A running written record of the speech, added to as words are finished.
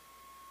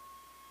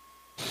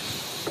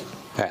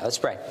All right, let's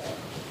pray.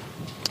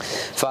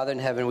 Father in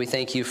heaven, we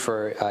thank you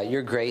for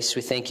your grace.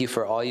 We thank you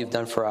for all you've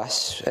done for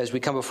us. As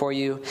we come before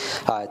you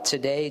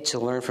today to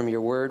learn from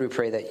your word, we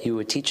pray that you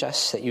would teach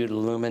us, that you would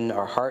illumine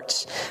our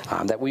hearts,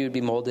 that we would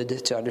be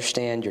molded to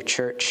understand your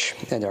church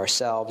and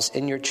ourselves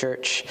in your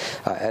church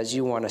as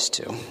you want us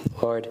to.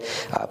 Lord,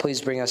 please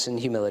bring us in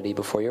humility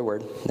before your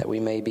word, that we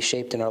may be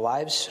shaped in our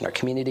lives, in our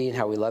community, and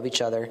how we love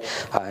each other,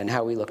 and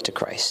how we look to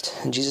Christ.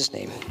 In Jesus'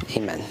 name,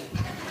 amen.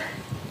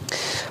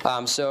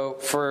 So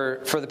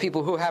for the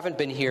people who haven't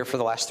been here for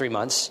the last 3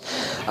 months,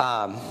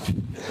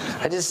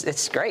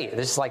 it's great.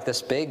 There's like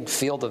this big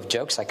field of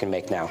jokes I can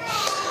make now.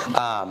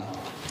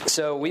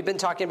 So we've been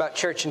talking about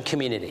church and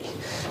community.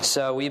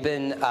 So we've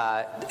been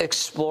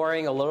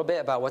exploring a little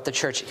bit about what the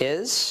church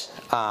is.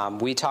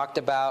 We talked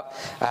about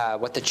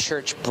what the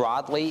church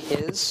broadly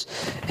is,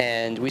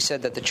 and we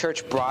said that the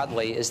church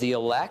broadly is the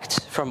elect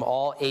from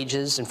all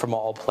ages and from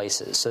all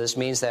places. So this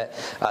means that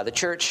the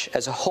church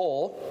as a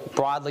whole,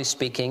 broadly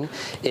speaking,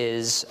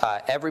 is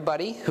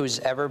everybody who's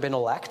ever been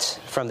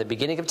elect from the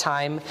beginning of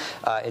time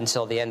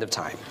until the end of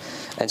time.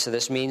 And so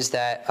this means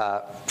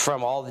that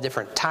from all the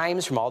different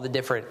times, from all the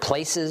different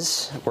places,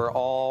 we're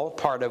all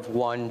part of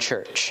one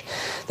church.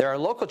 There are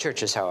local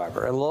churches,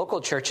 however, and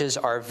local churches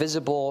are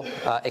visible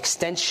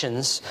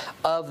extensions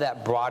of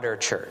that broader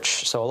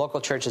church. So a local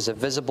church is a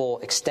visible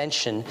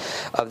extension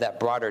of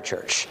that broader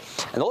church.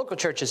 And the local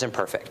church is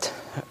imperfect.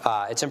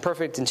 It's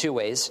imperfect in two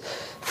ways.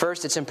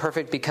 First, it's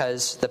imperfect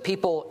because the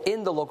people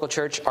in the local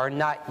church are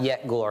not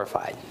yet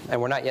glorified, and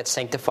we're not yet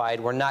sanctified.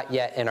 We're not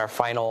yet in our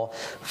final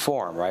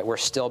form, right? We're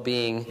still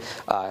being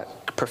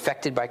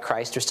perfected by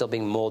Christ. We're still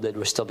being molded.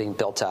 We're still being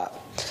built up.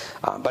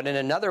 But in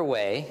another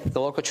way,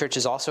 the local church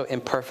is also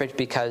imperfect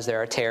because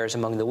there are tares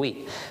among the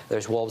wheat.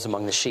 There's wolves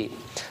among the sheep.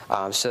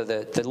 So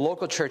the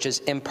local church is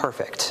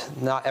imperfect.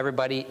 Not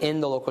everybody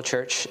in the local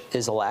church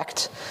is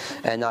elect,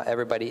 and not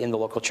everybody in the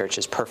local church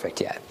is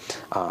perfect yet.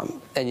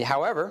 And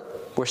however,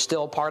 we're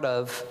still part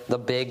of the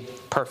big,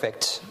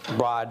 perfect,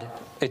 broad,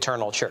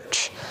 eternal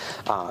church.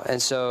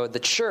 And so the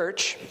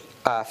church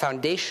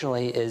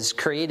foundationally is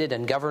created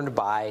and governed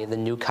by the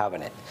New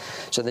Covenant.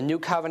 So the New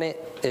Covenant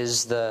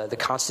is the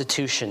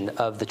constitution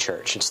of the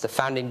church. It's the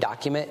founding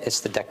document.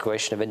 It's the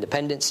Declaration of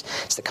Independence.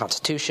 It's the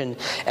Constitution.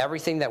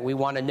 Everything that we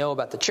want to know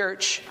about the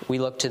church, we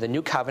look to the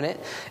New Covenant,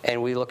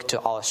 and we look to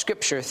all of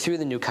Scripture through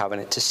the New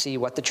Covenant to see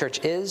what the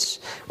church is,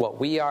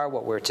 what we are,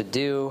 what we're to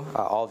do,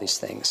 all these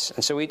things.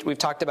 And so we've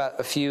talked about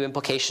a few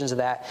implications of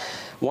that.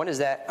 One is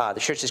that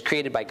the church is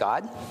created by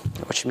God,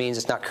 which means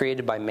it's not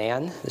created by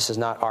man. This is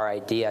not our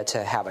idea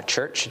to have a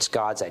church. It's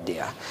God's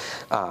idea.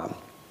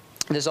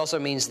 This also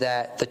means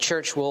that the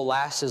church will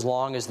last as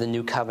long as the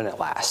New Covenant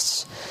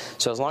lasts.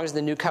 So as long as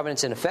the New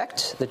Covenant's in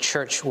effect, the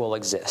church will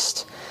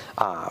exist.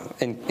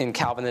 In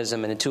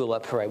Calvinism and in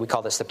Tulip, right, we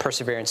call this the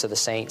perseverance of the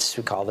saints.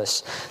 We call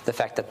this the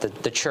fact that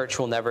the church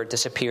will never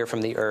disappear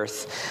from the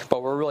earth.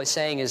 But what we're really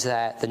saying is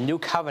that the New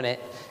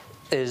Covenant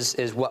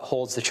is what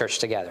holds the church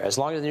together. As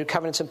long as the New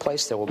Covenant's in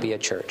place, there will be a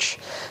church.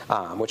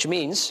 Which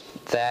means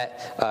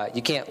that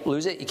you can't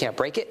lose it, you can't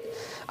break it.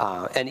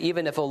 And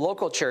even if a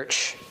local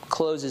church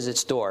closes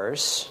its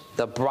doors,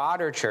 the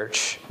broader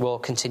church will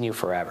continue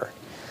forever.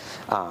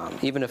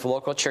 Even if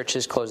local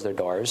churches close their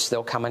doors,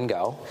 they'll come and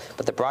go,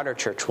 but the broader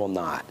church will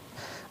not.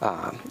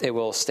 It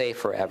will stay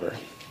forever.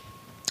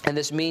 And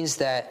this means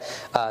that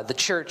the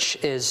church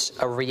is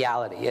a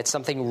reality. It's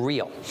something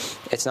real.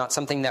 It's not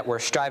something that we're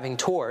striving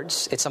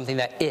towards. It's something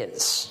that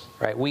is,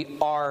 right? We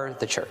are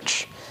the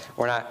church.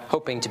 We're not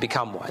hoping to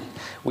become one.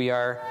 We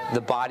are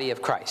the body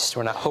of Christ.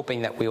 We're not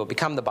hoping that we will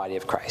become the body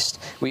of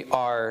Christ. We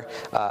are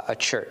a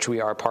church. We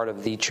are part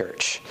of the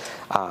church.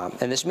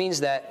 And this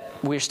means that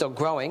we're still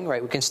growing,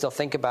 right? We can still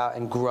think about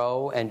and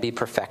grow and be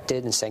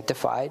perfected and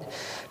sanctified.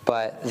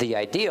 But the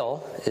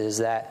ideal is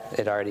that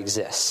it already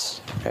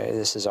exists. Right?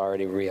 This is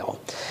already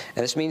real.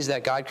 And this means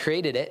that God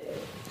created it.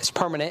 It's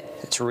permanent.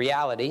 It's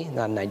reality,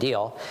 not an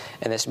ideal.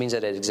 And this means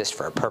that it exists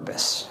for a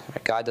purpose.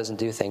 Right? God doesn't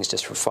do things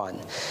just for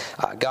fun.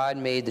 God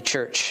made the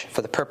church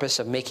for the purpose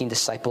of making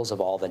disciples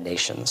of all the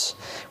nations,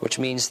 which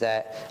means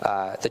that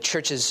the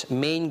church's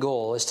main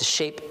goal is to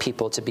shape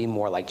people to be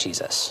more like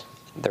Jesus,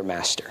 their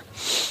master.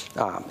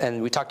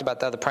 And we talked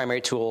about the other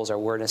primary tools are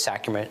word and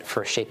sacrament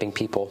for shaping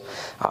people.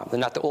 They're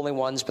not the only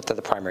ones, but they're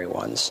the primary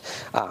ones.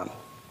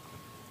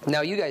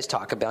 Now you guys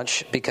talk a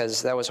bunch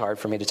because that was hard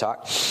for me to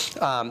talk.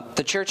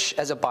 The church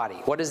as a body,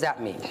 what does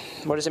that mean?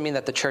 What does it mean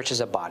that the church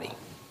is a body?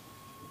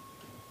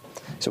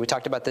 So we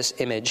talked about this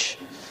image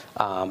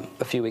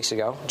a few weeks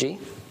ago. G?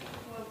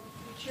 Well,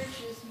 the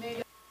church is made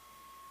up.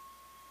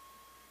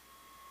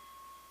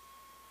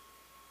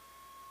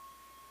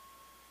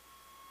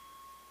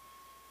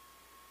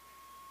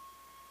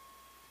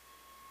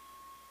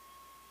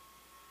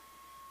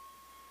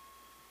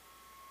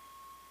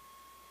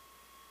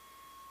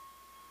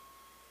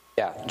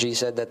 Yeah, G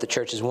said that the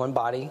church is one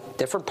body,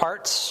 different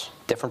parts,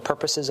 different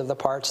purposes of the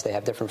parts. They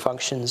have different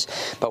functions,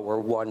 but we're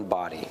one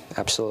body.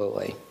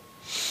 Absolutely.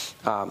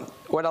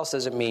 What else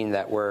does it mean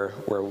that we're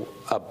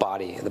a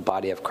body, the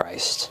body of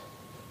Christ?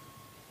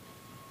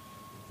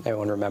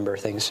 Everyone remember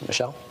things?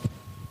 Michelle?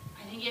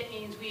 I think it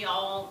means we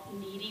all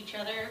need each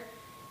other,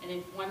 and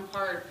if one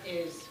part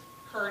is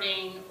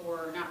hurting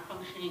or not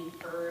functioning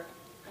for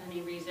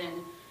any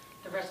reason,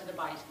 the rest of the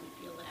body's going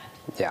to feel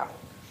that. Yeah.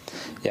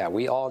 Yeah,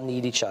 we all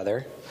need each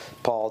other.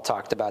 Paul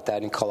talked about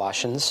that in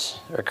Colossians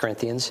or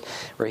Corinthians,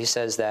 where he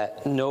says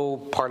that no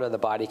part of the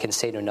body can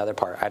say to another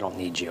part, I don't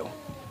need you.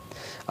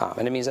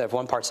 And it means that if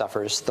one part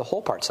suffers, the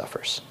whole part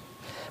suffers.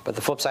 But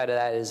the flip side of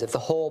that is if the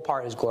whole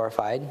part is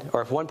glorified,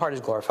 or if one part is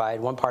glorified,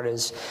 one part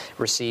is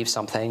received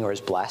something or is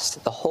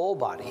blessed, the whole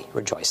body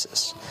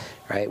rejoices.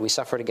 Right? We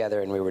suffer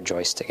together and we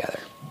rejoice together.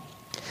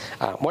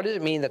 What does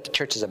it mean that the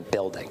church is a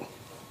building?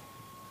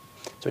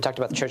 So we talked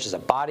about the church as a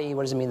body.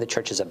 What does it mean the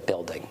church is a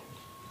building?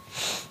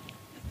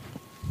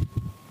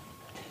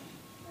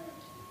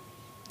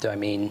 Do I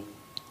mean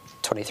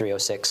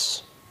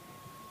 2306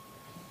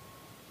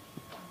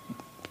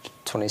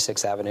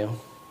 26th Avenue?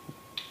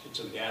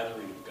 It's a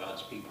gathering of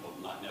God's people,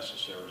 not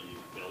necessarily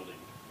a building.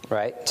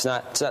 Right? It's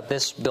not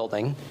this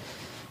building,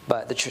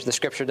 but the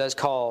Scripture does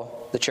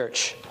call the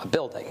church a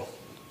building.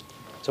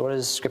 So what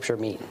does Scripture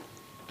mean?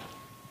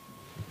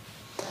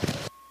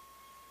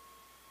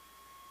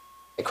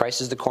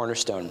 Christ is the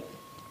cornerstone.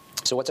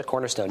 So what's a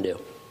cornerstone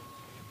do?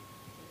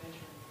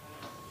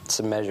 It's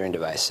a measuring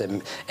device.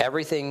 And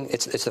everything,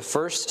 it's the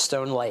first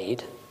stone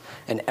laid,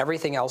 and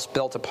everything else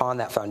built upon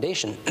that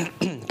foundation,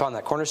 upon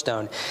that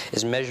cornerstone,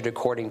 is measured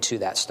according to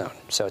that stone.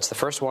 So it's the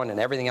first one, and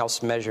everything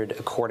else measured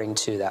according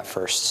to that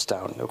first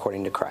stone,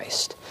 according to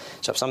Christ.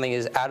 So if something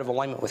is out of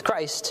alignment with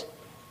Christ,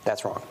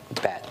 that's wrong.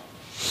 It's bad.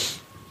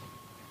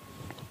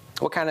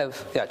 What kind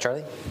of... Yeah,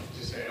 Charlie?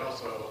 To say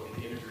also,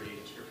 in the imagery,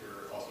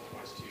 Scripture also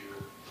points to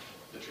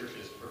the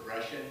church's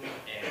progression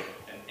and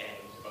an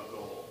end, a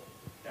goal.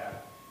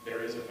 That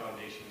there is a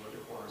foundation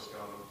with a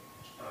cornerstone,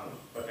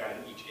 but that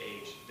in each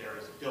age there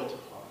is built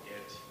upon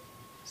it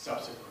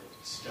subsequent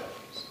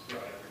stones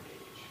throughout every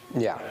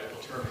age. Yeah. That it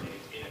will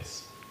terminate in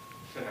its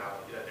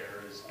finality. That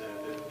there is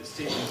the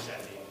city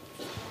ascending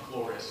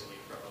gloriously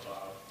from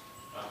above.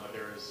 But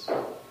there is,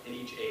 in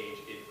each age,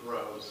 it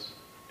grows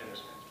and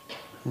there's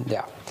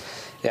Yeah.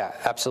 Yeah,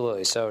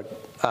 absolutely. So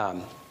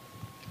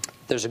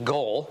there's a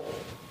goal.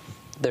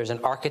 There's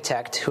an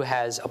architect who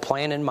has a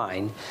plan in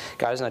mind.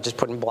 God is not just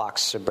putting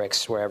blocks or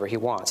bricks wherever he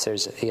wants.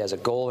 He has a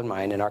goal in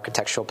mind, an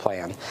architectural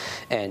plan.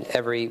 And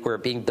we're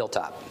being built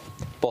up,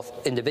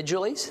 both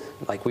individually,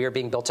 like we are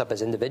being built up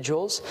as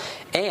individuals,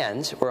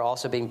 and we're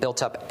also being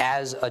built up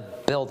as a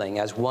building,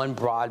 as one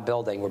broad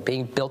building. We're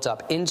being built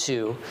up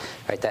into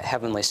that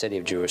heavenly city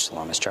of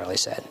Jerusalem, as Charlie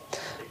said.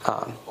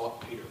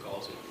 Peter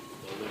calls it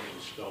the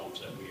living stones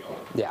that we are.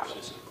 Yeah.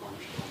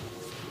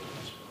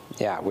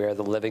 Yeah, we are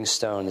the living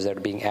stones that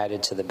are being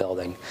added to the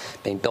building,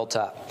 being built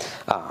up.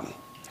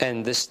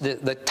 And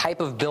the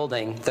type of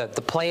building, the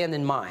plan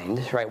in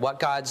mind, right? What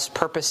God's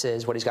purpose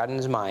is, what He's got in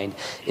His mind,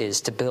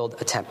 is to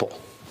build a temple.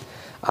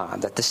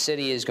 That the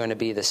city is going to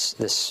be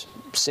this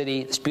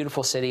city, this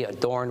beautiful city,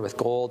 adorned with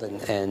gold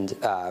and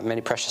many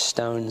precious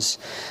stones.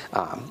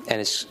 And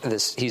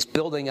He's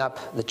building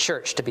up the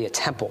church to be a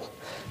temple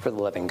for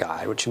the living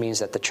God, which means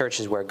that the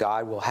church is where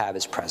God will have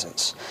His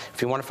presence.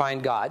 If you want to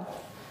find God,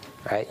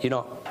 right, you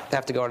don't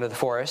have to go into the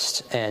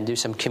forest and do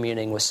some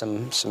communing with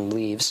some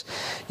leaves.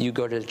 You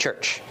go to the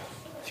church.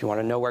 If you want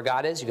to know where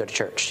God is, you go to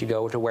church. You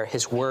go to where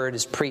His word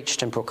is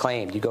preached and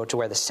proclaimed. You go to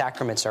where the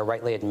sacraments are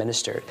rightly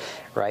administered,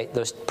 right?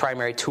 Those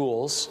primary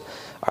tools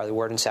are the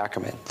word and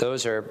sacrament.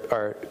 Those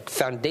are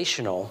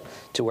foundational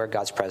to where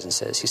God's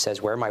presence is. He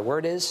says, where my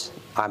word is,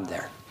 I'm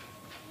there.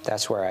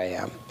 That's where I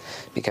am.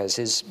 Because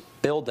His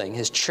building,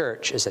 His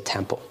church, is a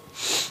temple.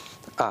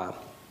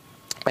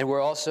 And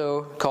we're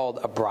also called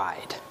a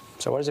bride.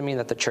 So what does it mean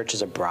that the church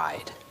is a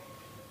bride?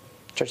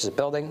 Church is a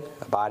building,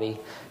 a body,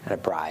 and a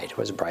bride.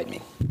 What does a bride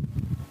mean?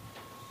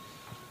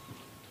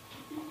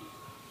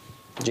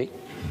 G?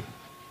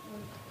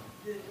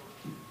 The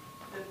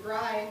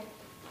bride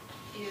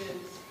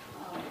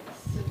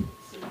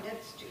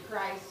submits to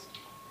Christ,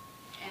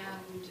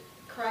 and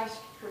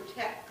Christ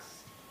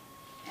protects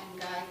and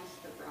guides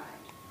the bride.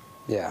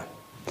 Yeah.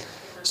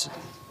 So,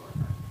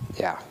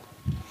 yeah.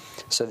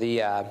 So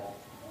the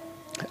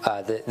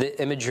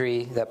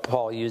imagery that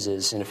Paul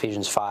uses in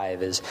Ephesians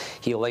 5 is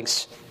he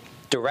links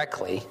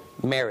directly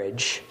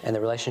marriage and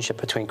the relationship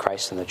between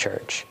Christ and the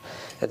church.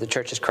 That the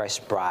church is Christ's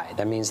bride.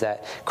 That means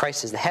that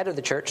Christ is the head of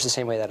the church, the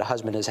same way that a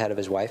husband is head of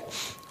his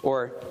wife.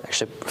 Or,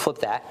 actually, flip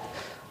that.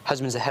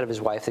 Husband's the head of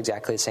his wife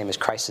exactly the same as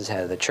Christ is the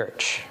head of the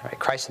church. Right?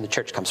 Christ and the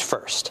church comes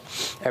first.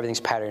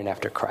 Everything's patterned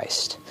after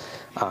Christ.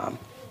 And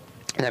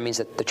that means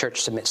that the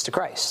church submits to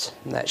Christ,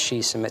 and that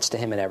she submits to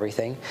Him in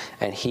everything.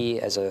 And He,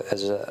 as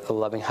a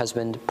loving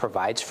husband,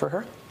 provides for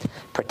her,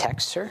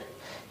 protects her.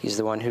 He's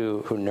the one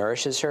who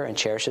nourishes her and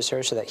cherishes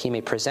her so that He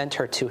may present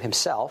her to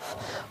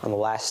Himself on the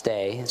last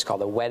day. It's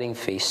called a wedding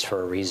feast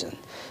for a reason.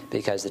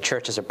 Because the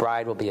church as a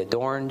bride will be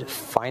adorned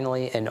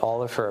finally in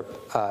all of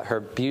her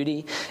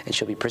beauty, and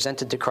she'll be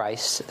presented to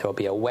Christ. There will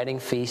be a wedding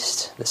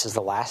feast. This is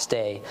the last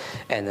day,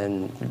 and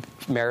then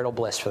marital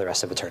bliss for the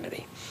rest of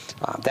eternity.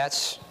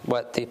 That's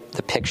what the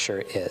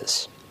picture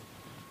is.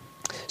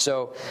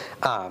 So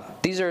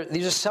these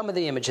are some of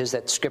the images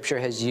that Scripture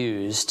has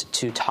used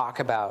to talk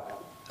about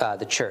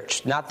the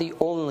church. Not the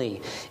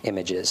only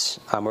images.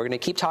 We're going to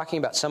keep talking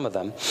about some of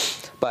them,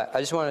 but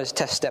I just wanted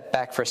to step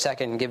back for a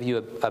second and give you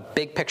a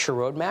big picture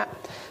roadmap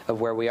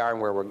of where we are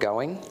and where we're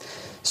going.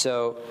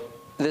 So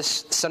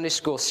this Sunday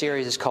school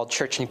series is called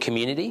Church and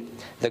Community.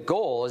 The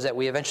goal is that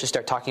we eventually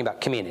start talking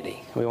about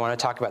community. We want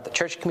to talk about the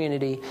church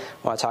community.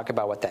 We want to talk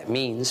about what that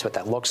means, what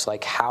that looks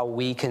like, how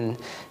we can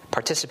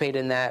participate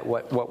in that,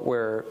 what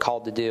we're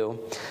called to do.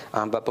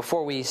 But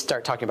before we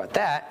start talking about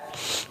that,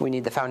 we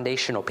need the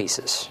foundational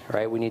pieces,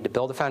 right? We need to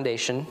build a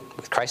foundation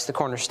with Christ the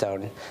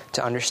cornerstone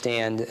to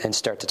understand and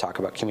start to talk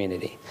about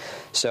community.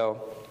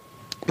 So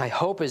my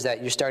hope is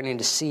that you're starting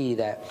to see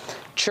that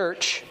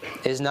church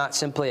is not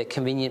simply a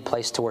convenient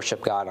place to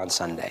worship God on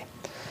Sunday.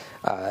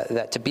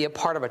 That to be a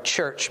part of a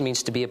church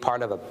means to be a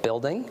part of a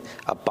building,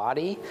 a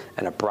body,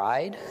 and a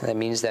bride. That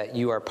means that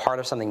you are part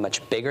of something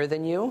much bigger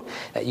than you,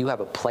 that you have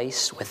a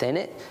place within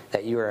it,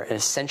 that you are an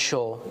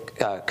essential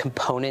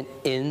component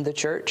in the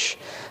church.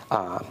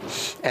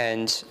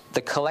 And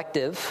the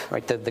collective,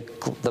 right,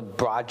 the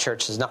broad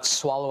church does not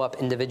swallow up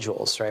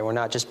individuals, right? We're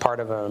not just part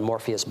of an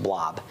amorphous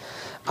blob.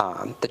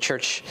 The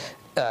church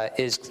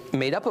is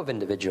made up of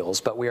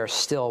individuals, but we are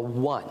still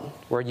one.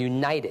 We're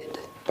united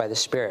by the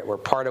Spirit. We're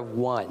part of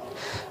one,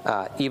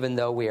 even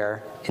though we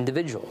are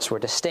individuals. We're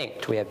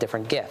distinct. We have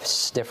different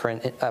gifts,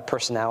 different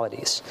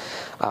personalities.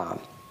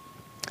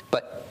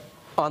 But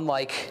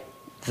unlike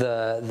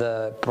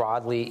the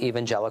broadly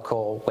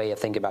evangelical way of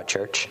thinking about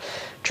church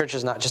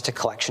is not just a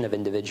collection of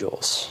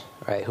individuals,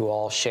 right, who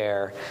all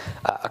share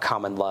a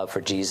common love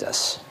for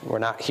Jesus. We're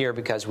not here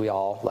because we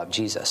all love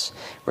Jesus.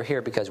 We're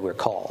here because we're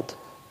called.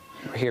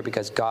 We're here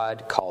because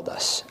God called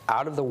us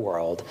out of the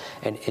world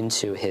and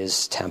into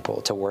his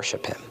temple to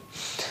worship him.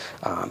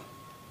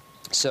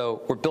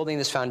 So we're building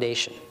this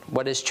foundation.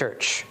 What is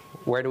church?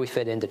 Where do we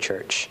fit into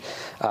church?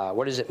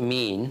 What does it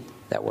mean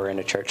that we're in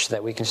a church, so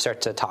that we can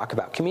start to talk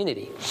about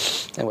community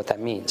and what that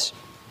means?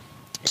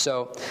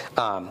 So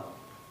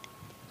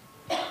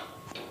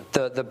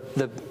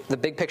the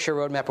big picture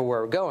roadmap of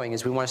where we're going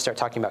is we want to start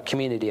talking about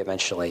community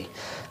eventually.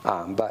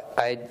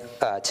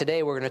 But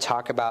today we're going to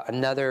talk about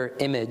another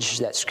image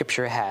that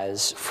Scripture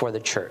has for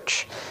the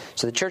church.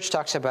 So the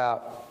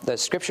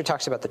Scripture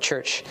talks about the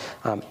church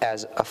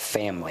as a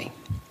family.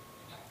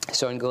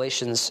 So in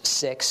Galatians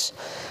 6,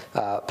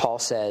 Paul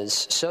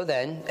says, "So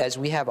then, as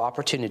we have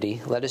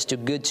opportunity, let us do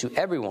good to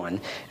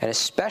everyone, and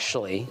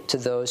especially to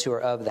those who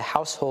are of the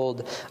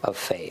household of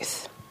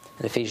faith."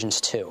 In Ephesians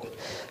 2,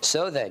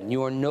 "So then,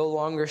 you are no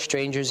longer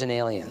strangers and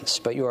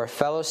aliens, but you are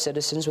fellow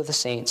citizens with the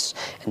saints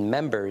and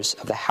members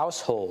of the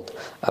household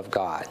of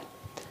God."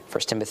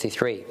 1 Timothy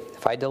 3,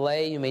 "If I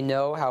delay, you may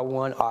know how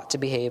one ought to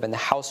behave in the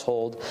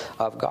household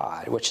of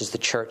God, which is the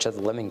church of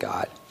the living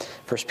God."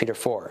 1 Peter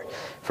 4,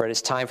 "For it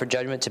is time for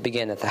judgment to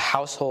begin at the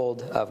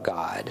household of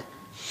God."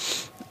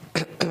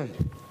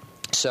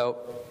 So,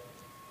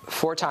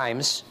 4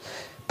 times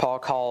Paul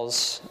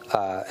calls,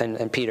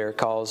 and Peter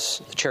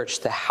calls the church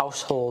the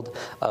household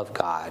of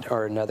God,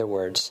 or in other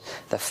words,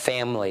 the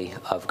family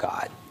of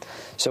God.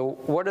 So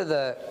what are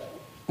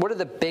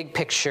the big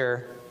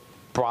picture,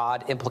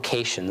 broad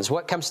implications?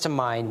 What comes to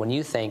mind when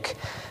you think,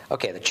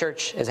 okay, the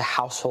church is a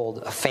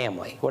household, a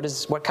family?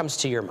 What comes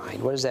to your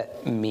mind? What does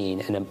that mean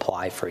and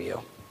imply for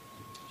you?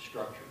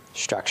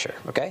 Structure,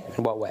 okay?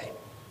 In what way?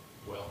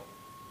 Well,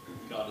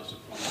 God has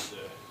appointed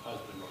the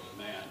husband or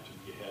the man to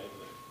be head of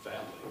the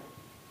family,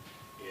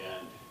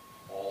 and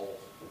all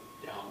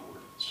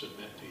downward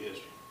submit to his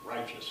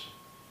righteous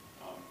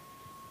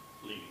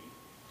leading.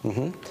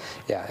 Mm-hmm.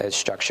 Yeah, it's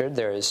structured.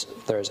 There's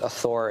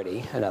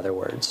authority, in other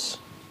words.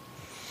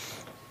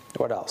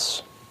 What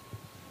else?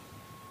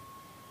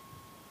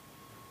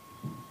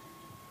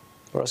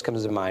 What else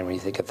comes to mind when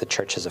you think of the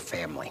church as a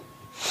family?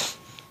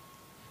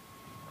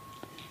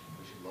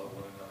 We should love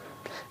one another.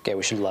 Okay,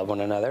 we should love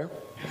one another.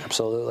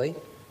 Absolutely.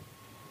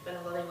 But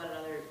in loving one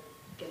another,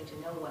 getting to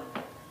know one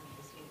another,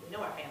 because we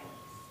know our families.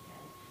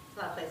 And it's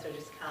not a place where we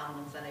just come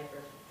on Sunday for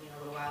a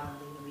little while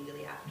and leave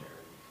immediately after.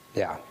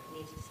 Yeah. We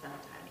need to spend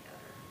time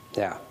together.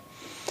 Yeah.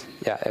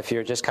 Yeah, if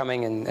you're just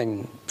coming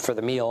and for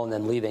the meal and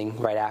then leaving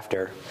right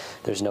after,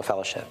 there's no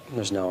fellowship.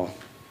 It's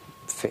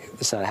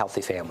not a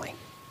healthy family.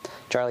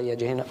 Charlie, you had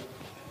your hand up?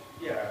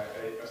 Yeah,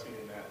 I was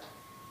thinking that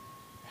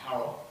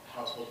how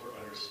households were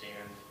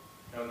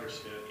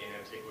understood in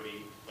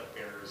antiquity, but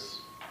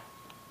there's,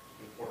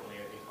 importantly,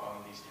 I think,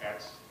 on these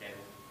texts, and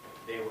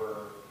there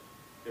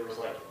was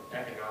like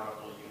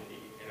economical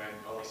unity, and I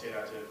only say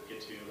that to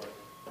get to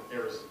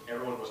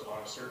everyone was on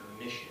a certain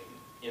mission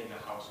in the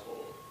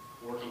household,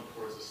 working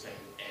towards the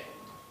same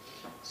end.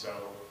 So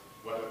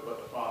whether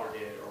what the father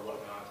did or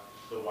whatnot,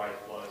 the wife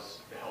was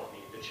the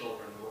helpmeet. The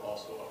children were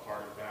also a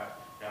part of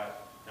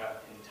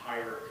that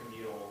entire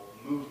communal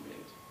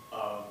movement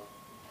of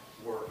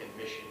work and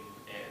mission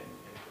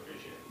and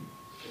provision.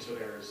 And so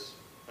there's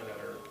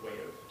another way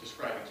of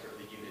describing sort of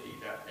the unity,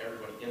 that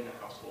everybody in the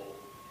household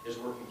is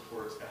working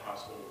towards the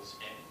household's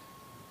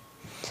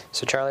end.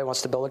 So Charlie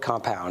wants to build a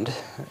compound,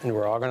 and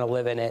we're all going to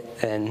live in it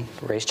and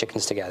raise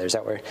chickens together. Is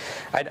that where?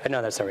 I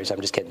know that's the reason.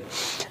 I'm just kidding.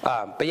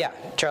 But yeah,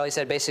 Charlie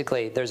said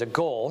basically there's a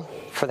goal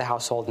for the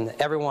household, and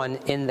everyone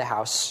in the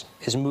house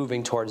is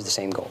moving towards the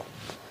same goal.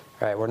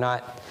 Right? We're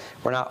not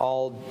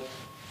all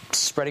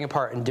spreading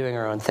apart and doing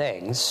our own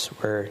things.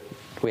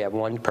 We have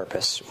one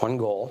purpose, one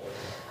goal,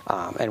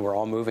 and we're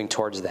all moving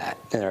towards that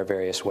in our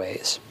various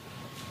ways.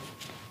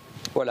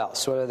 What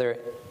else? What other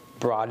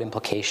broad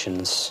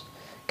implications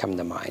come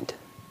to mind?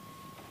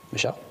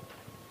 Michelle?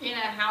 In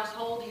a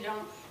household, you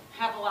don't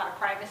have a lot of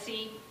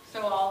privacy, so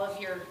all of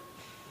your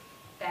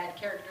bad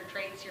character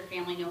traits your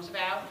family knows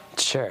about.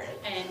 Sure.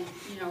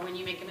 And, when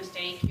you make a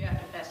mistake, you have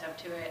to fess up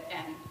to it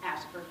and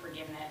ask for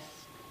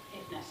forgiveness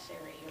if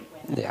necessary.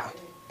 Yeah.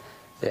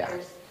 Yeah.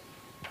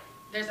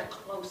 There's a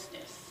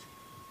closeness.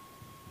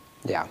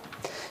 Yeah.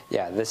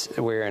 Yeah,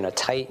 we're in a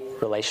tight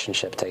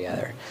relationship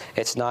together.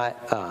 It's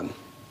not...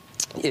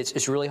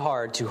 It's really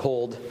hard to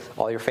hold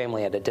all your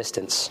family at a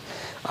distance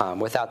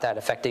without that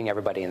affecting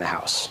everybody in the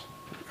house,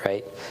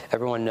 right?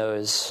 Everyone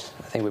knows,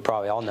 I think we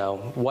probably all know,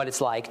 what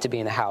it's like to be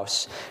in a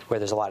house where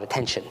there's a lot of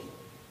tension.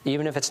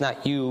 Even if it's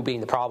not you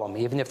being the problem,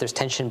 even if there's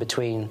tension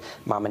between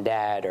mom and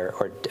dad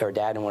or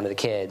dad and one of the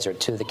kids or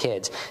two of the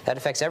kids, that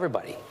affects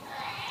everybody,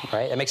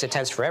 right? It makes it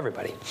tense for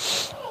everybody.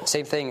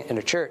 Same thing in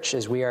a church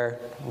is we are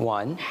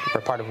one, we're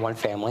part of one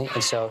family,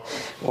 and so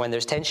when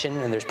there's tension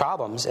and there's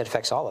problems, it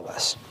affects all of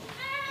us.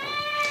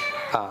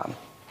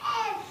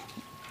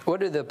 What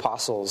do the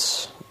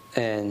apostles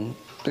and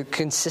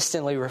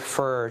consistently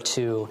refer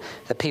to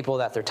the people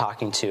that they're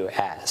talking to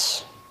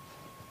as?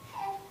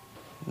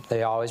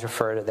 They always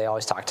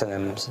talk to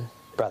them as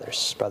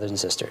brothers and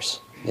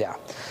sisters. Yeah.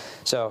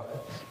 So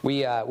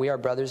we are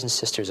brothers and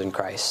sisters in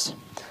Christ,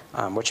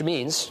 which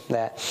means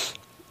that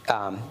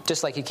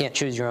just like you can't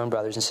choose your own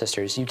brothers and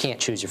sisters, you can't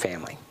choose your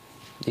family.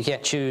 You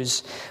can't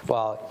choose,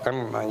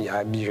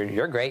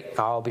 you're great,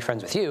 I'll be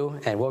friends with you,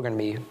 and we're going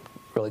to be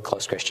really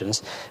close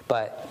Christians,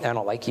 but I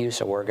don't like you,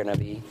 so we're going to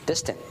be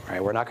distant,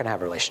 right? We're not going to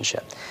have a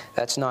relationship.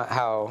 That's not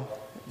how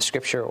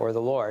Scripture or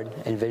the Lord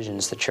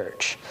envisions the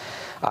church.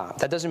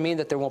 That doesn't mean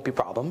that there won't be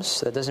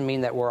problems. That doesn't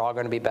mean that we're all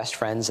going to be best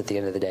friends at the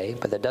end of the day,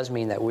 but that does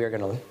mean that we're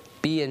going to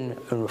be in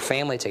a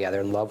family together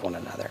and love one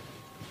another.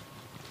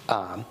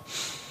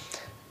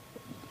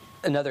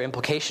 Another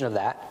implication of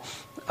that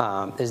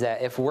is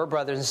that if we're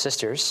brothers and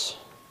sisters,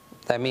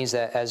 that means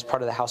that as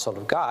part of the household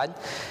of God,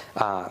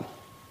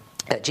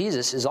 that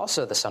Jesus is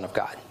also the Son of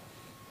God,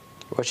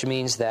 which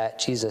means that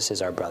Jesus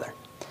is our brother.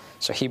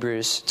 So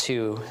Hebrews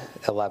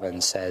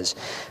 2:11 says,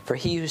 "For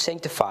he who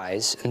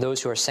sanctifies and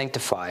those who are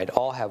sanctified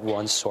all have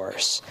one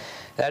source.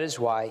 That is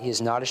why he is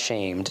not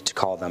ashamed to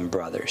call them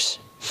brothers."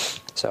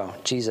 So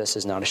Jesus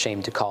is not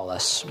ashamed to call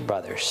us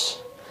brothers.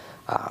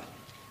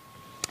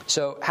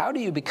 So how do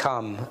you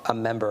become a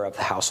member of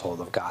the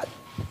household of God?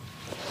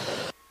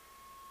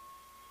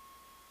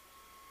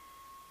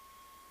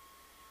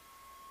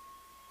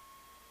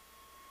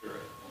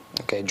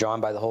 Okay,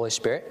 drawn by the Holy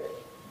Spirit.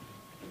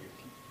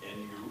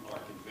 And you are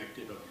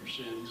convicted of your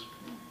sins.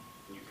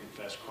 And you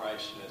confess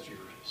Christ as your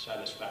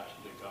satisfaction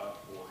to God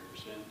for your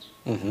sins.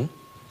 Mm-hmm.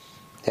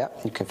 Yeah,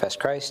 you confess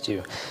Christ,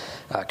 you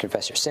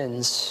confess your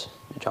sins,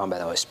 you're drawn by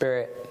the Holy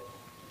Spirit.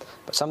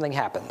 But something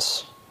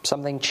happens.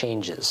 Something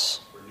changes.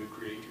 We're new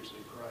creatures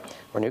in Christ.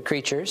 We're new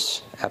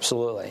creatures,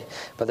 absolutely.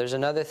 But there's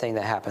another thing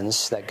that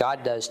happens that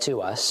God does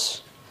to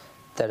us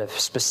that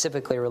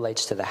specifically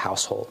relates to the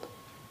household.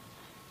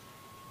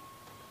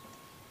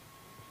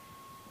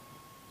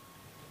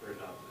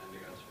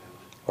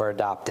 We're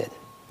adopted.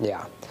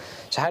 Yeah.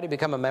 So how do you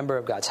become a member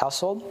of God's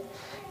household?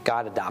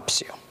 God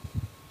adopts you.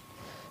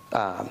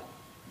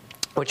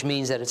 Which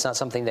means that it's not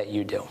something that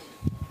you do.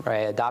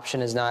 Right?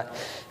 Adoption is not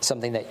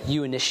something that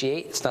you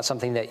initiate. It's not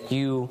something that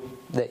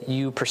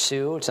you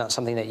pursue. It's not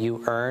something that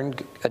you earn.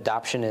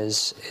 Adoption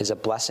is a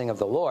blessing of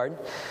the Lord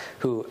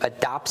who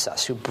adopts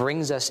us, who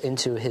brings us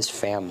into his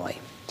family.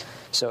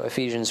 So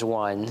Ephesians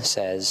 1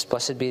 says,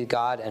 "Blessed be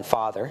God and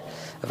Father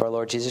of our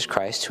Lord Jesus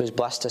Christ, who has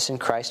blessed us in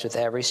Christ with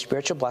every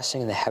spiritual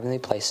blessing in the heavenly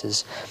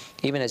places,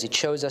 even as he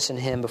chose us in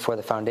him before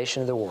the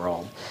foundation of the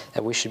world,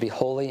 that we should be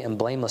holy and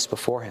blameless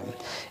before him.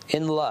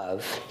 In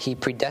love, he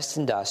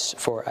predestined us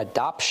for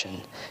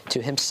adoption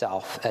to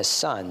himself as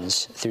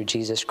sons through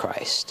Jesus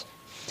Christ."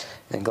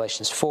 In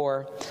Galatians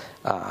 4,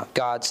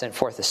 God sent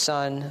forth a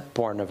Son,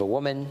 born of a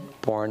woman,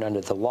 born under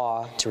the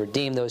law, to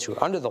redeem those who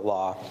are under the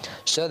law,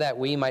 so that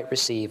we might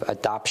receive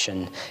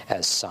adoption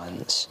as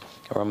sons.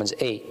 In Romans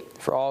 8,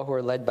 for all who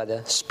are led by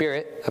the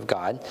Spirit of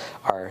God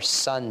are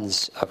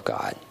sons of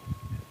God.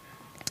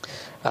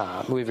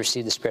 We've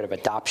received the spirit of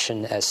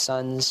adoption as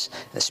sons.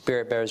 The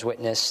Spirit bears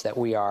witness that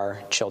we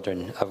are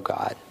children of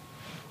God.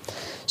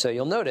 So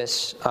you'll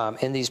notice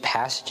in these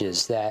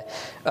passages that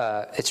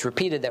it's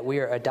repeated that we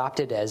are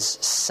adopted as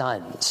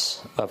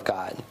sons of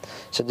God.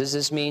 So does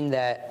this mean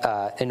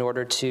that in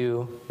order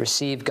to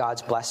receive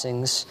God's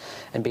blessings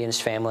and be in his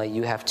family,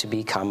 you have to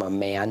become a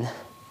man?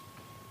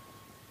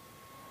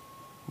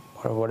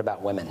 What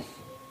about women?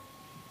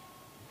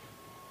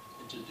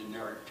 It's a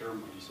generic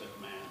term when you said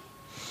man.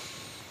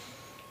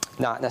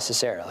 Not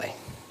necessarily.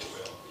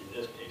 Well,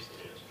 in this case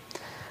it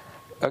is.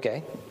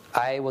 Okay,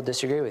 I will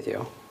disagree with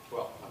you.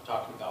 Well, I'm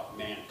talking about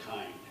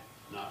mankind,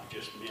 not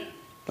just men.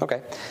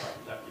 Okay.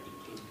 That would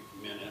include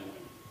men and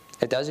women.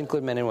 It does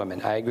include men and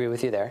women. I agree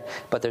with you there.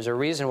 But there's a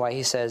reason why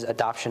he says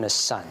adoption as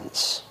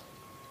sons.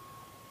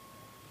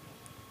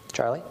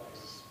 Charlie?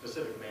 It's a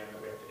specific man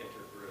that we have to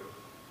enter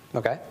through.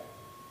 Okay.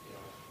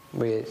 You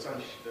know, We,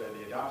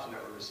 the adoption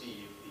that we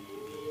receive,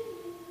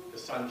 the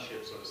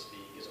sonship, so to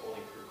speak, is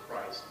only through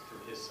Christ,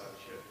 through his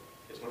sonship.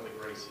 It's one of the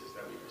graces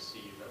that we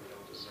receive that we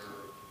don't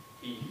deserve.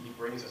 He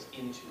brings us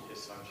into his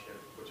sonship,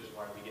 which is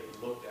why we get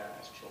looked at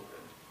as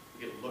children.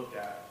 We get looked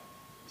at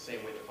the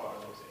same way the Father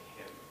looks at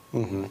him.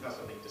 Mhm. It's not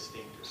something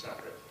distinct or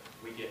separate.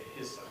 We get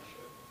his sonship.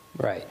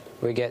 right.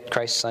 We get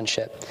Christ's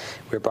sonship.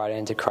 We're brought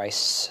into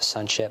Christ's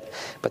sonship.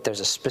 But there's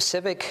a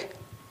specific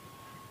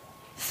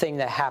thing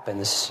that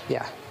happens. Yeah,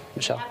 Does it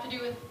Michelle? have to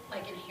do with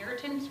like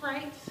inheritance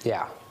rights?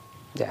 Yeah.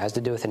 Yeah, it has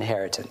to do with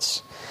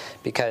inheritance.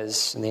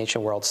 Because in the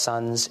ancient world,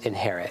 sons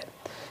inherit.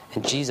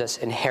 And Jesus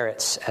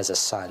inherits as a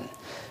son.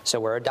 So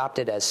we're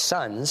adopted as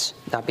sons,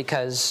 not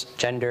because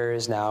gender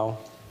is now,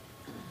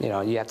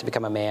 you have to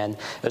become a man.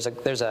 There's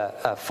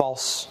a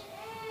false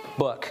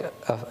book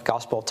of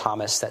Gospel of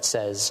Thomas that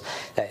says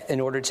that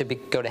in order to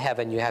go to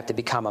heaven, you have to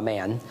become a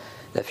man.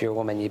 If you're a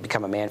woman, you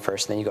become a man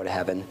first, and then you go to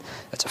heaven.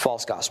 That's a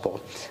false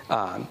gospel.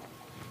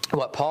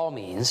 What Paul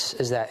means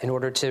is that in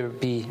order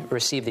to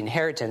receive the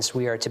inheritance,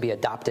 we are to be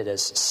adopted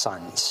as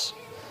sons.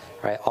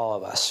 Right, all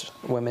of us,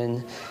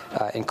 women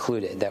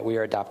included, that we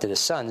are adopted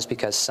as sons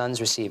because sons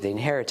receive the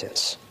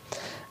inheritance.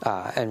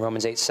 And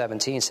Romans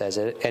 8:17 says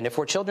it. And if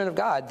we're children of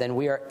God, then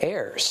we are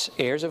heirs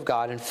of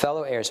God and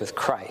fellow heirs with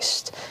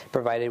Christ,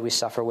 provided we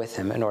suffer with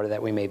him in order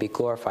that we may be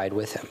glorified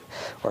with him.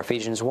 Or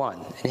Ephesians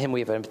 1, in him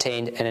we have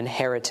obtained an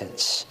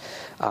inheritance.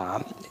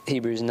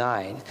 Hebrews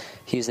 9,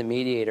 he is the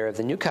mediator of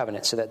the new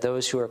covenant so that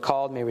those who are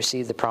called may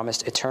receive the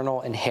promised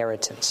eternal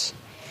inheritance.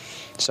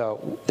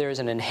 So there is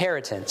an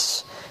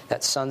inheritance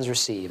that sons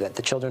receive, that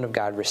the children of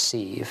God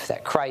receive,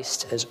 that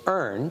Christ has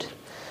earned,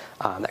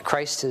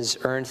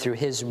 through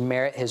his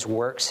merit, his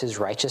works, his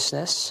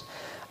righteousness,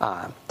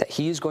 that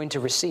he is going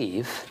to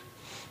receive.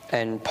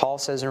 And Paul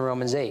says in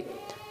Romans 8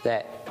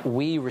 that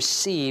we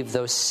receive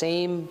those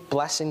same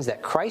blessings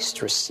that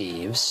Christ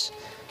receives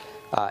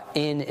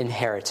in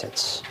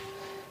inheritance.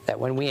 That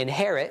when we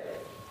inherit,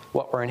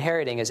 what we're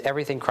inheriting is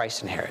everything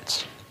Christ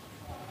inherits.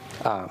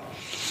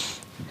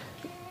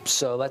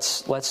 So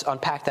let's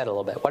unpack that a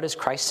little bit. What does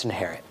Christ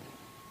inherit?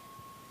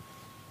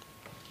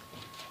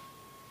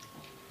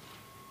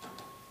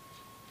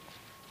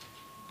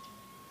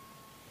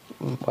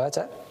 What's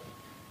that?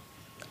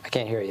 I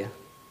can't hear you.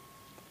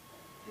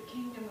 The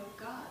kingdom of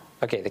God.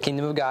 Okay, the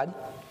kingdom of God.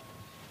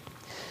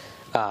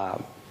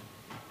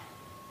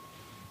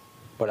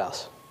 What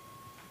else?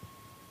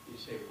 You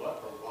say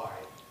what or why?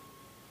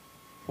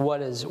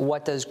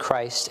 What does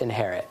Christ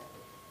inherit?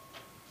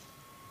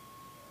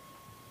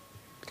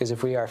 Because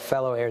if we are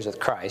fellow heirs with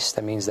Christ,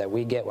 that means that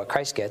we get what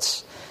Christ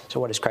gets. So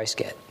what does Christ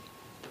get?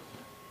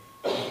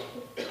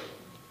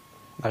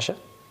 Masha?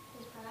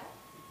 His bride.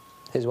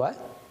 His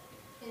what?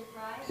 His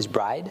bride. His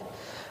bride.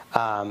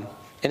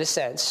 In a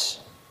sense,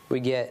 we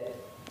get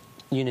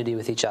unity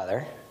with each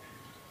other.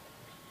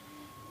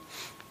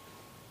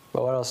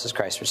 But what else does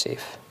Christ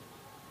receive?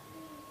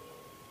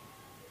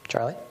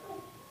 Charlie?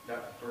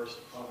 That first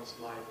promised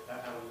life,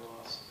 that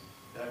unlost,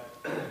 that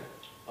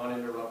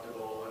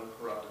uninterruptible,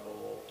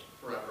 uncorruptible,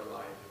 forever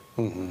life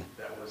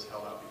that was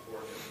held out before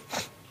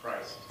him.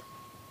 Christ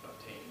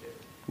obtained it.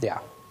 Yeah,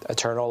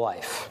 eternal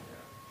life.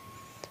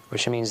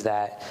 Which means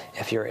that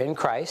if you're in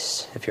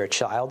Christ, if you're a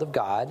child of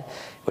God,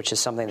 which is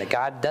something that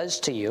God does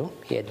to you,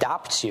 he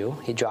adopts you,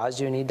 he draws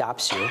you and he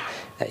adopts you,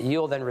 that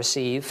you'll then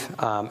receive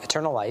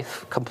eternal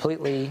life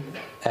completely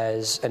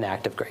as an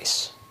act of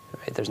grace.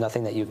 Right? There's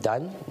nothing that you've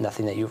done,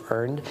 nothing that you've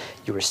earned.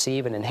 You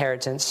receive an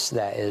inheritance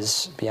that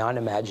is beyond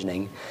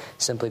imagining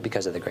simply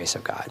because of the grace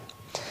of God.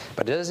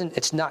 But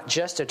it's not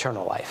just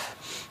eternal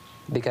life,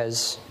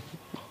 because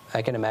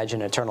I can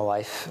imagine eternal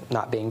life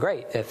not being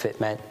great if it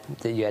meant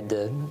that you had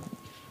to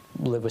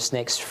live with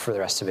snakes for the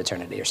rest of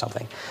eternity or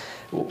something.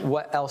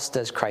 What else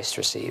does Christ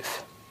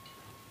receive?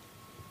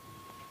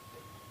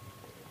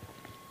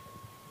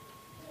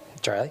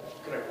 Charlie?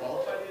 Could I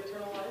qualify the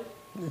eternal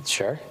life?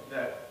 Sure.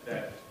 That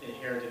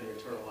inherent in the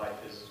eternal life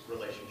is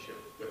relationship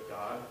with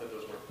God, that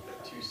those were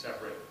like two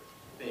separate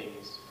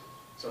things.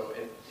 So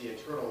the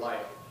eternal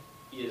life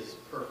is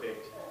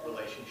perfect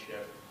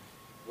relationship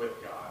with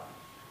God.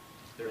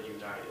 They're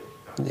united.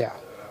 Yeah.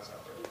 Not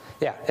separate.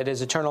 Yeah, it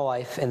is eternal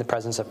life in the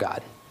presence of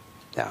God.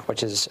 Yeah,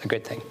 which is a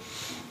good thing.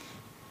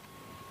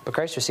 But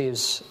Christ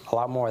receives a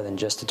lot more than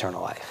just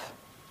eternal life.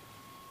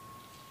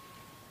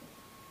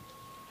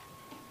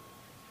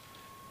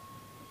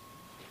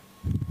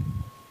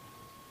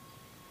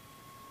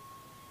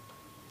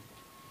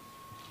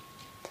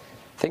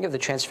 Think of the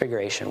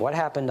transfiguration. What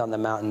happened on the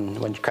mountain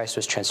when Christ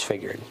was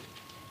transfigured?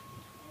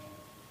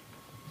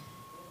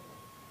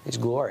 He's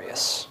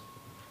glorious.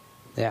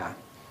 Yeah.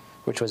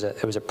 which was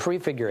it was a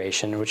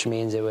prefiguration, which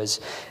means it was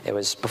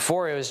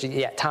before it was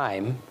yet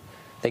time.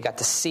 They got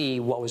to see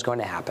what was going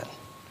to happen,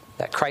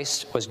 that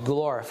Christ was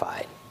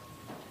glorified.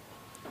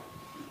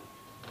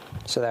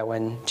 So that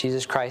when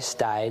Jesus Christ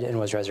died and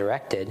was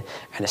resurrected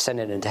and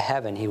ascended into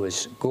heaven, he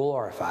was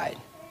glorified.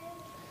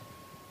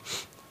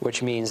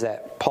 Which means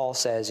that Paul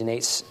says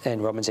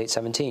in Romans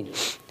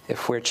 8:17,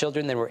 if we're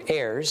children, then we're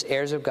heirs,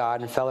 heirs of God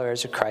and fellow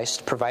heirs of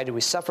Christ, provided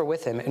we suffer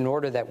with him in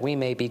order that we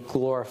may be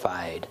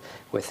glorified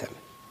with him.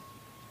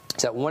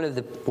 So that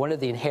one of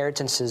the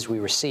inheritances we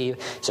receive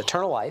is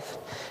eternal life,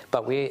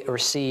 but we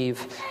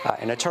receive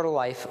an eternal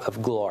life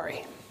of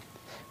glory,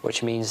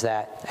 which means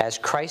that as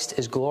Christ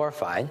is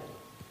glorified,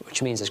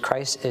 which means as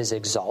Christ is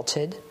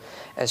exalted,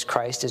 as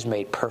Christ is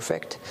made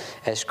perfect,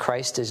 as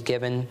Christ is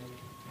given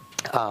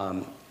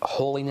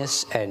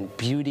holiness and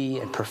beauty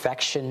and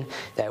perfection,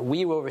 that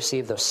we will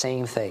receive those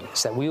same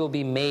things, that we will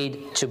be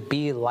made to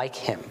be like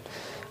him,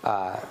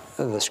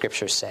 the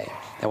scriptures say.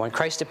 And when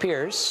Christ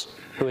appears,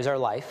 who is our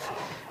life,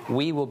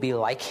 we will be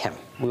like him.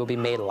 We will be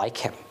made like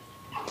him.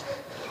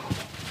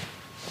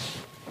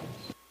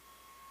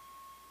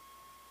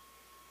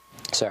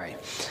 Sorry.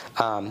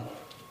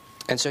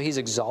 And so he's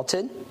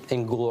exalted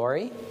in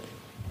glory,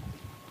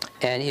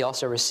 and he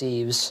also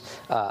receives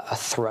a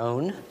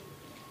throne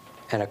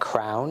and a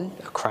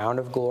crown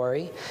of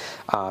glory.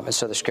 And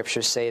so the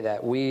scriptures say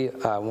that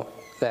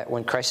that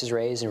when Christ is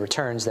raised and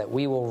returns, that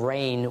we will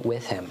reign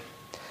with him.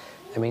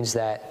 It means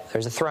that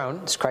there's a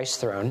throne, it's Christ's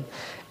throne,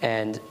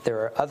 and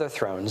there are other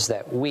thrones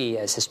that we,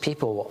 as his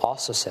people, will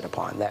also sit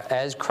upon. That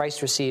as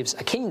Christ receives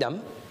a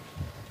kingdom,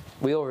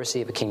 we will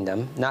receive a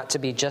kingdom, not to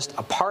be just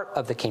a part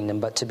of the kingdom,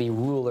 but to be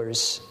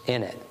rulers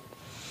in it.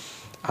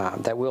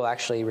 That we'll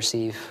actually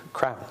receive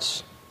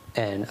crowns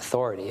and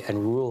authority and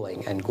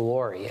ruling and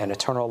glory and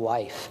eternal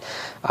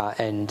life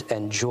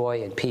and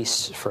joy and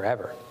peace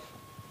forever.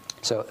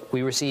 So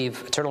we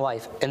receive eternal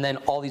life and then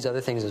all these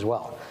other things as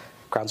well.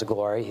 Crowns of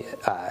glory,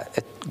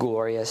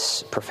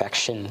 glorious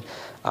perfection,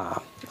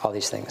 all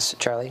these things.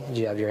 Charlie, did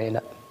you have your hand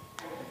up?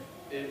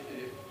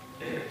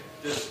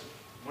 Does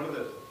one of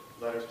the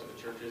letters to the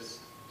churches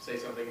say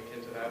something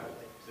akin to that,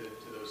 like to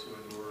those who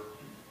endure,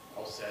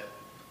 all set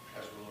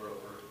as ruler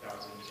over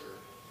thousands, or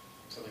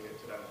something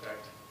to that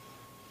effect?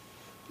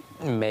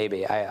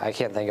 Maybe. I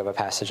can't think of a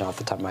passage off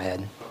the top of my head.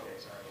 Okay,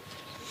 sorry.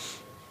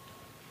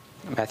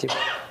 Matthew?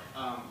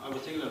 I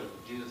was thinking of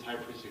Jesus' high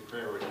priestly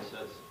prayer where he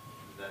says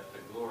that the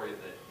glory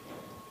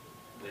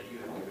that you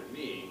have given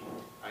me,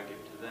 I give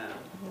to them.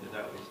 Is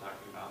that what he's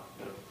talking about?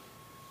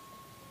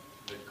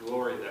 The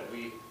glory that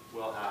we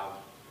will have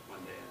one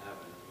day in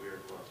heaven, and we are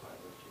glorified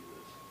with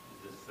Jesus.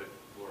 Is this the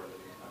glory that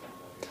he's talking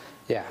about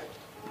here?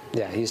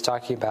 Yeah, he's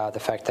talking about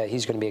the fact that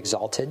he's going to be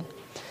exalted.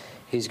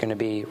 He's going to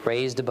be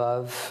raised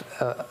above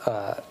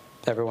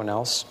everyone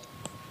else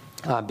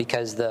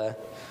because the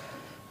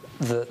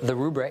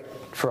rubric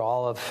for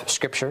all of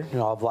Scripture and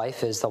all of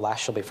life is the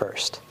last shall be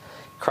first.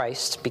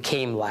 Christ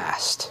became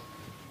last,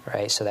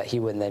 right, so that he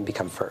would then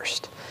become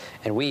first.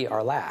 And we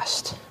are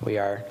last. We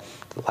are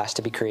the last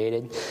to be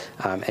created,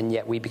 and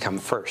yet we become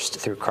first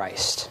through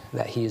Christ,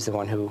 that he is the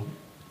one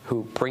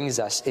who brings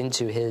us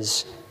into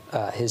his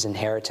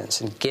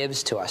inheritance and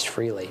gives to us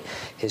freely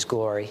his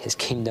glory, his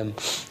kingdom,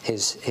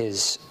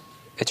 his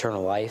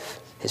eternal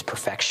life, his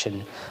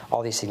perfection.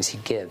 All these things he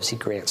gives, he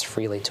grants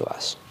freely to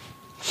us.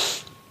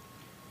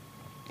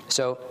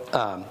 So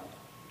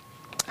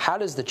how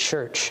does the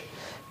church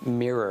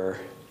mirror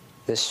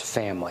this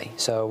family?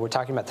 So we're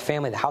talking about the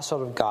family, the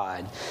household of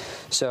God.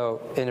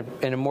 So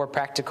in a more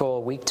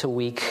practical,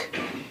 week-to-week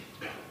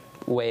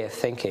way of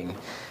thinking,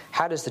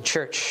 how does the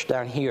church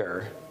down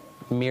here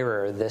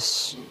mirror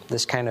this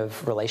kind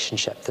of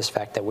relationship, this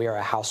fact that we are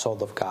a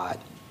household of God?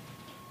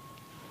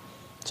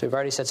 So we've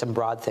already said some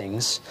broad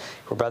things.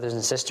 We're brothers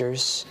and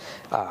sisters.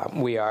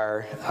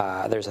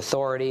 There's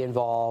authority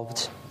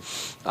involved.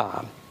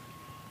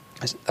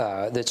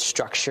 That's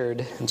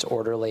structured, it's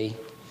orderly.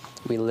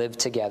 We live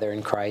together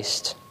in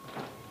Christ.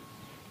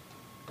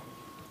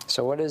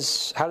 So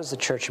how does the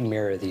church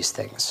mirror these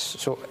things?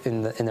 So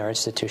in our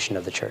institution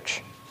of the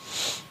church?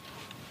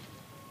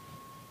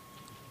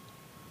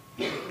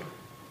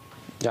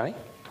 Johnny?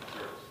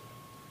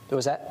 What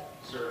was that?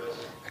 Service.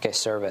 Okay,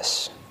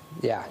 service.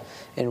 Yeah.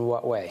 In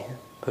what way?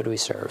 Who do we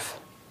serve?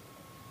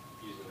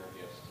 Using our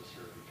gifts to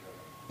serve each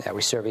other. Yeah,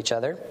 we serve each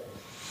other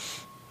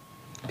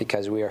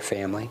because we are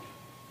family.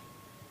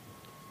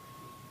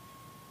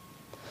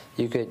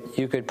 You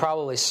could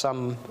probably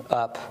sum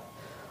up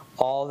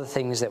all the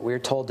things that we're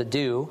told to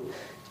do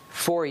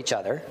for each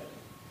other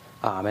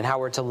and how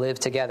we're to live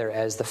together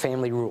as the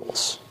family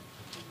rules.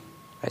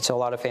 Right? So a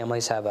lot of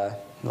families they'll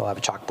have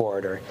a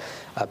chalkboard or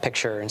a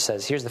picture and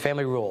says, here's the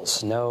family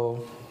rules.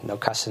 No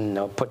cussing,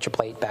 no put your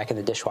plate back in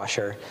the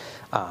dishwasher,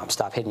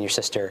 stop hitting your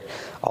sister,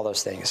 all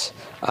those things.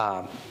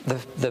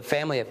 The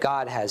family of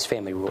God has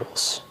family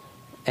rules.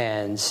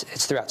 And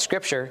it's throughout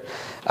Scripture.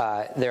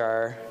 There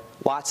are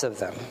lots of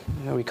them.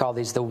 We call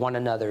these the one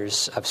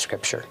another's of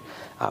Scripture.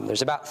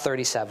 There's about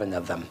 37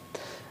 of them.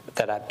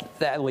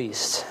 at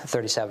least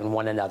 37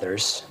 one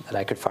another's that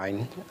I could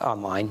find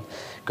online,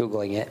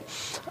 Googling it.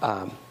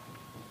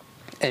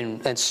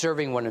 And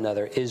serving one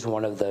another is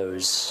one of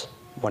those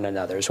one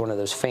another's, one of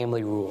those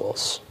family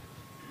rules.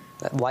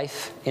 That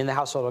life in the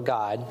household of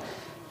God,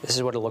 this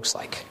is what it looks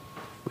like.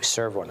 We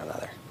serve one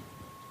another.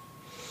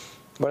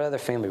 What other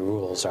family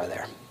rules are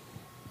there?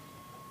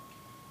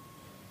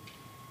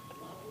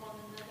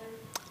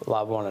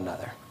 Love one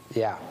another.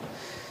 Yeah.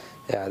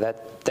 Yeah,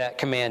 that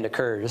command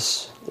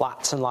occurs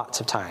lots and lots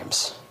of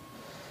times.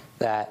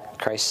 That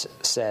Christ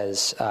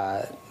says,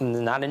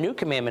 not a new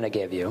commandment I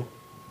give you,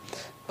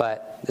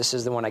 but this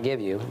is the one I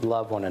give you,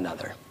 love one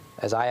another,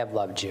 as I have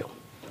loved you.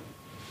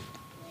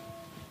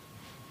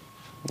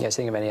 You guys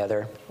think of any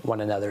other one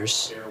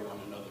another's? Bear one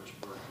another's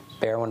burdens.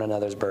 Bear one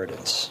another's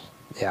burdens.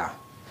 Yeah.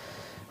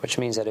 Which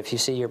means that if you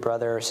see your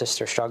brother or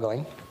sister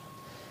struggling,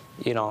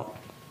 you don't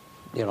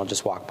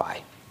just walk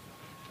by.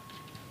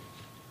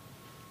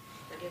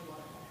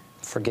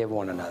 Forgive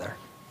one another.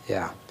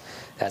 Yeah.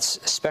 That's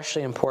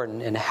especially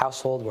important in a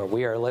household where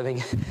we are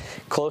living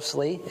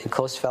closely in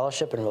close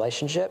fellowship and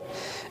relationship,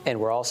 and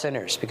we're all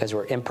sinners because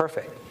we're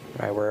imperfect.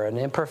 Right? We're an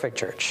imperfect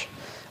church,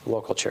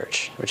 local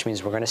church, which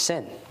means we're going to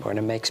sin. We're going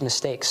to make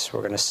mistakes.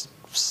 We're going to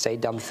say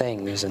dumb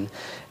things and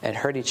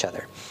hurt each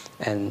other.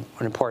 And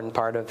an important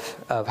part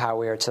of how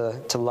we are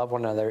to love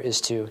one another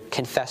is to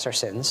confess our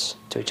sins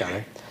to each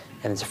other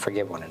and to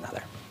forgive one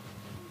another.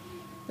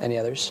 Any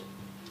others?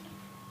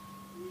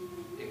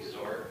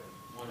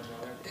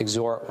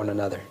 Exhort one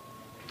another.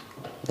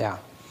 Yeah.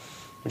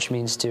 Which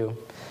means to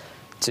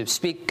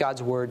speak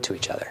God's word to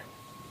each other.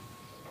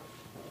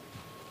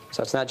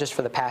 So it's not just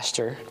for the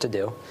pastor to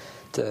do,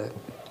 to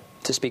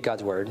speak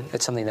God's word.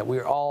 It's something that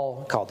we're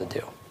all called to do.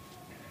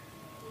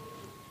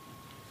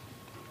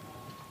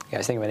 You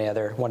guys think of any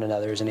other one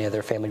another's, any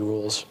other family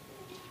rules?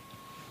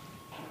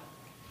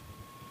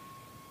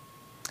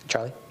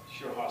 Charlie?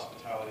 Show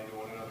hospitality to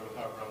one another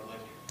without grumbling.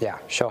 Yeah,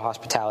 show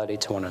hospitality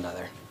to one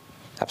another.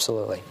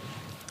 Absolutely.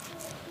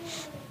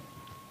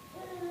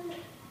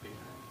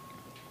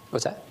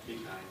 What's that? Be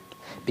kind.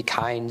 Be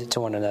kind to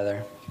one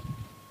another.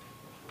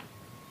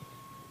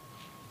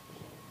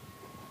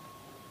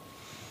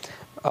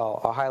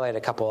 I'll highlight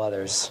a couple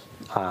others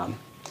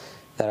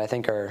that I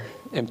think are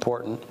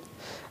important.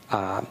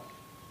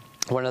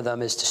 One of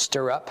them is to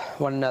stir up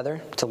one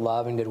another to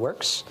love and good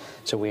works.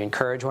 So we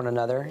encourage one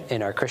another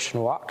in our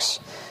Christian walks.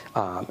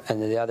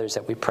 And the other is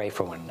that we pray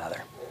for one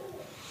another.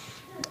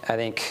 I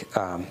think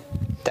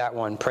that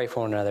one, pray for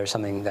one another, is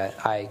something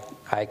that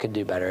I could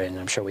do better, and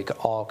I'm sure we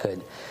all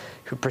could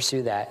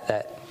pursue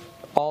that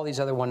all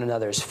these other one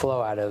another's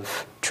flow out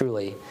of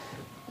truly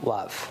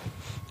love,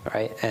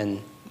 right?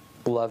 And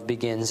love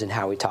begins in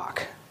how we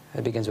talk.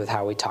 It begins with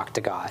how we talk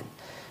to God.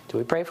 Do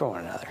we pray for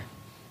one another?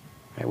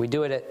 Right? We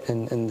do it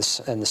in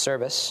the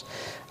service,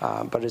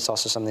 but it's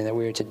also something that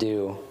we are to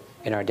do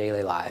in our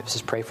daily lives,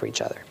 is pray for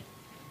each other.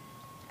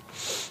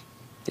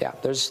 Yeah,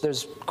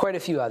 there's quite a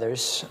few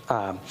others.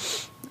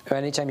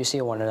 Anytime you see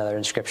one another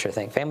in Scripture,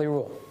 think family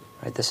rule.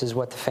 Right? This is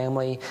what the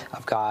family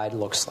of God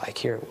looks like.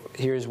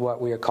 Here's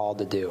what we are called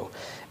to do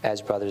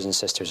as brothers and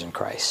sisters in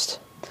Christ.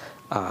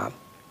 But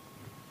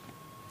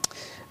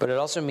it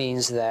also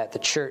means that the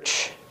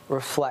church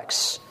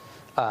reflects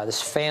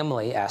this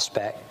family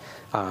aspect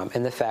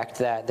in the fact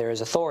that there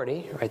is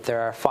authority. Right?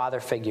 There are father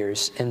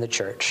figures in the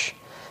church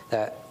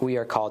that we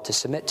are called to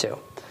submit to.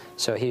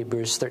 So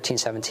Hebrews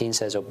 13:17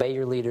 says, obey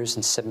your leaders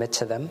and submit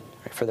to them,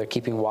 right, for they're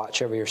keeping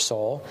watch over your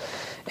soul.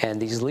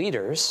 And these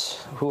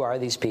leaders, who are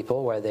these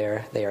people? Well, they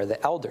are the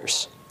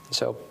elders.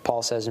 So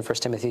Paul says in 1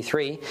 Timothy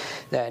 3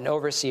 that an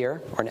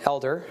overseer or an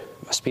elder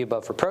must be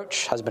above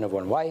reproach, husband of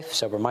one wife,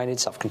 sober-minded,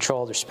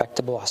 self-controlled,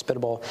 respectable,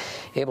 hospitable,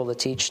 able to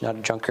teach, not a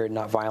drunkard,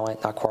 not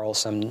violent, not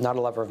quarrelsome, not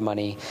a lover of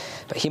money.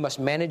 But he must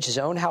manage his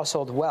own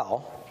household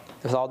well,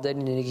 with all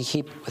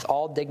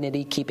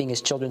dignity, keeping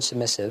his children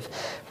submissive.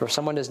 For if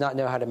someone does not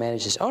know how to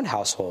manage his own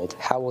household,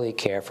 how will he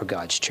care for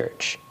God's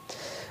church?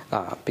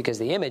 Because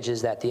the image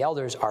is that the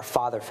elders are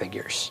father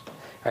figures.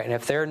 Right? And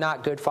if they're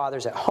not good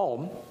fathers at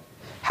home,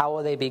 how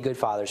will they be good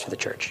fathers for the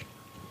church?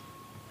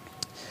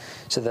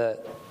 So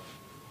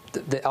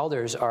the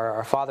elders are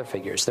our father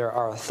figures. They're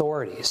our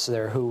authorities.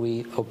 They're who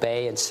we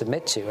obey and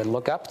submit to and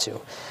look up to.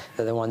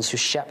 They're the ones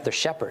they're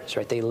shepherds,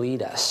 right? They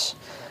lead us.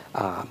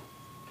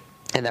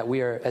 And that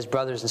we are, as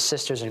brothers and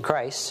sisters in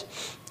Christ,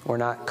 we're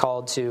not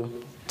called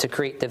to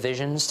create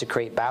divisions, to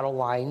create battle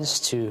lines,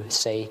 to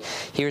say,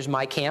 here's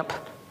my camp,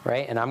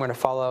 right? And I'm going to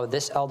follow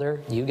this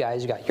elder. You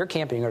guys, you got your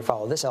camp, and you're going to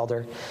follow this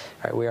elder.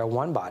 Right? We are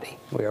one body.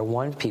 We are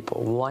one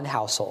people, one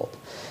household.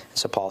 And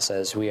so Paul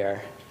says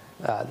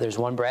there's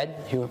one bread.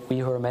 We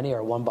who are many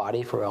are one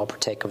body, for we all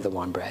partake of the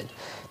one bread.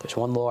 There's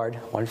one Lord,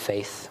 one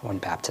faith, one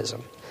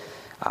baptism.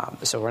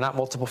 So we're not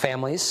multiple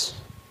families,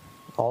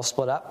 all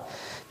split up.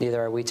 Neither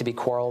are we to be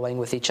quarreling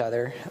with each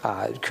other,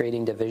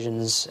 creating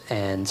divisions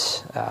and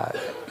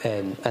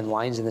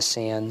lines in the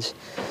sand.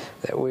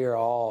 That we are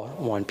all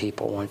one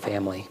people, one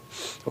family.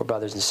 We're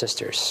brothers and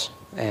sisters.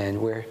 And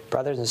we're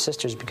brothers and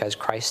sisters because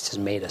Christ has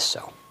made us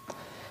so.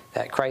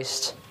 that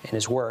Christ and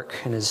his work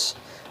and his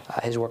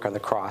work on the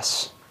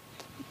cross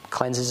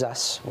cleanses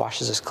us,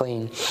 washes us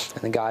clean,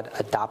 and then God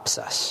adopts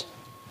us.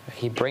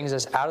 He brings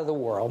us out of the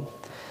world.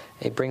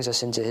 He brings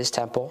us into his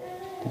temple,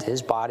 into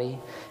his body,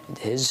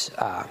 into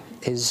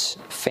his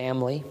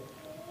family,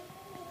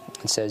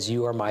 and says,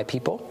 "You are my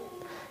people,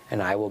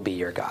 and I will be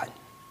your God."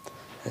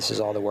 This is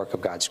all the work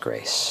of God's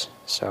grace.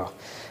 So,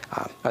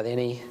 are there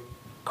any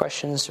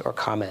questions or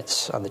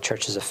comments on the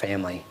church as a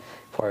family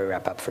before we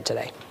wrap up for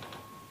today?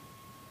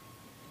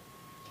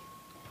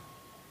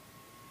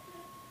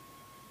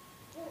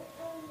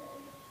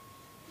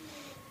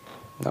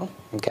 No?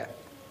 Okay.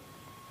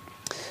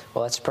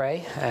 Well, let's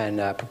pray and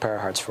prepare our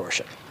hearts for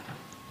worship.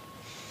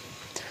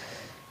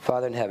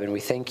 Father in heaven, we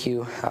thank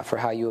you for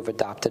how you have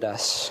adopted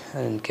us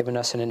and given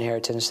us an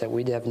inheritance that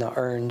we have not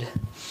earned,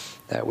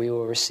 that we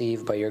will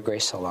receive by your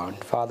grace alone.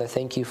 Father,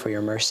 thank you for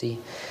your mercy.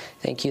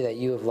 Thank you that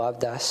you have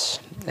loved us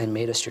and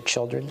made us your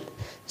children.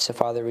 So,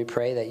 Father, we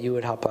pray that you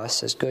would help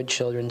us as good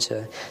children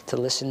to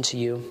listen to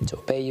you, to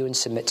obey you and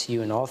submit to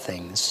you in all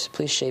things.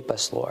 Please shape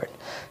us, Lord,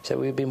 so that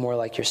we would be more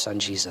like your Son,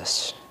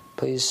 Jesus.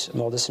 Please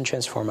mold us and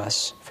transform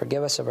us.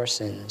 Forgive us of our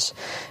sins.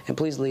 And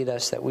please lead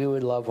us that we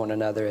would love one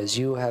another as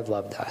you have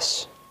loved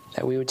us.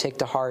 That we would take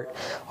to heart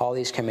all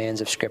these commands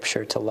of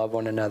Scripture to love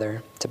one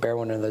another, to bear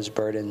one another's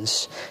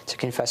burdens, to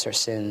confess our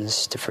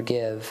sins, to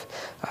forgive,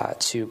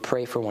 to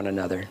pray for one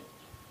another.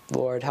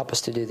 Lord, help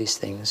us to do these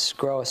things.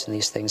 Grow us in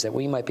these things, that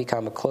we might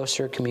become a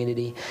closer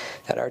community,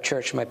 that our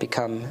church might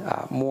become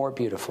more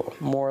beautiful,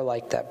 more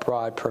like that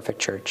broad, perfect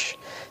church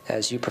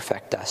as you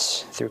perfect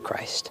us through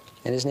Christ.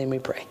 In his name we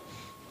pray.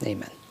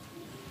 Amen.